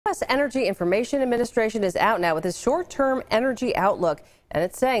U.S. Energy Information Administration is out now with its short-term energy outlook, and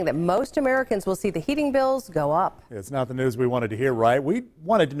it's saying that most Americans will see the heating bills go up. It's not the news we wanted to hear, right? We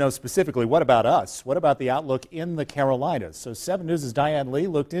wanted to know specifically, what about us? What about the outlook in the Carolinas? So 7 News' Diane Lee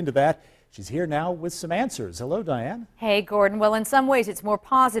looked into that. She's here now with some answers. Hello, Diane. Hey, Gordon. Well, in some ways, it's more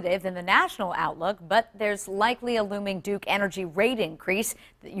positive than the national outlook, but there's likely a looming Duke Energy rate increase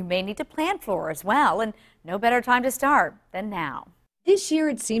that you may need to plan for as well. And no better time to start than now. This year,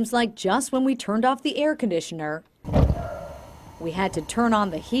 it seems like just when we turned off the air conditioner, we had to turn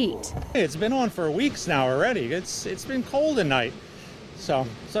on the heat. It's been on for weeks now already. It's been cold at night. So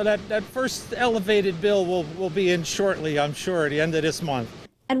that first elevated bill will be in shortly, I'm sure, at the end of this month.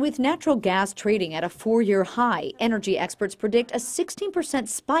 And with natural gas trading at a 4-year high, energy experts predict a 16%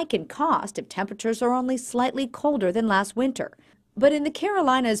 spike in cost if temperatures are only slightly colder than last winter. But in the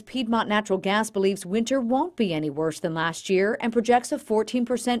Carolinas, Piedmont Natural Gas believes winter won't be any worse than last year and projects a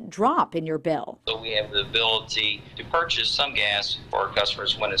 14% drop in your bill. So we have the ability to purchase some gas for our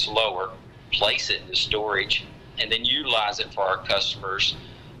customers when it's lower, place it into storage, and then utilize it for our customers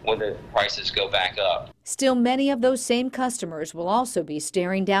when the prices go back up. Still, many of those same customers will also be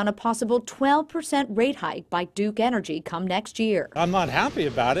staring down a possible 12% rate hike by Duke Energy come next year. I'm not happy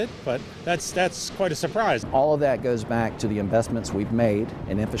about it, but that's quite a surprise. All of that goes back to the investments we've made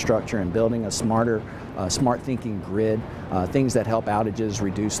in infrastructure and building a smarter, smart thinking grid, things that help outages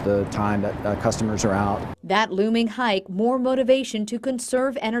reduce the time that customers are out. That looming hike, more motivation to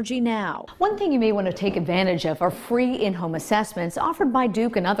conserve energy now. One thing you may want to take advantage of are free in-home assessments offered by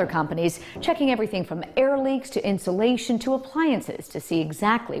Duke and other companies, checking everything from air leaks to insulation to appliances to see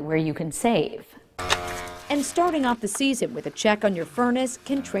exactly where you can save. And starting off the season with a check on your furnace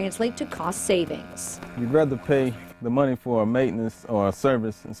can translate to cost savings. You'd rather pay the money for a maintenance or a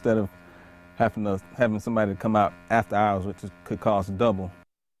service instead of having somebody to come out after hours, which could cost double.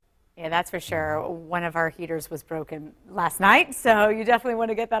 Yeah, that's for sure. One of our heaters was broken last night, so you definitely want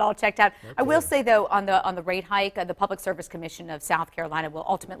to get that all checked out. Okay. I will say, though, on the rate hike, the Public Service Commission of South Carolina will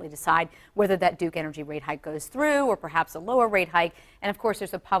ultimately decide whether that Duke Energy rate hike goes through or perhaps a lower rate hike. And, of course,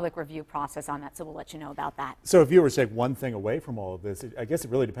 there's a public review process on that, so we'll let you know about that. So if you were to take one thing away from all of this, I guess it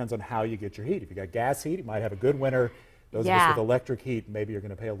really depends on how you get your heat. If you got gas heat, you might have a good winter. Those of us with electric heat, maybe you're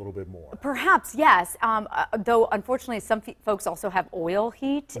going to pay a little bit more. Perhaps, yes. Though, unfortunately, some folks also have oil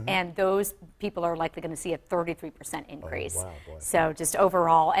heat, and those people are likely going to see a 33% increase. Oh, wow, boy. So just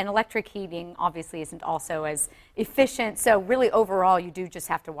overall, and electric heating obviously isn't also as efficient. So really, overall, you do just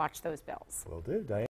have to watch those bills. Will do, Diane.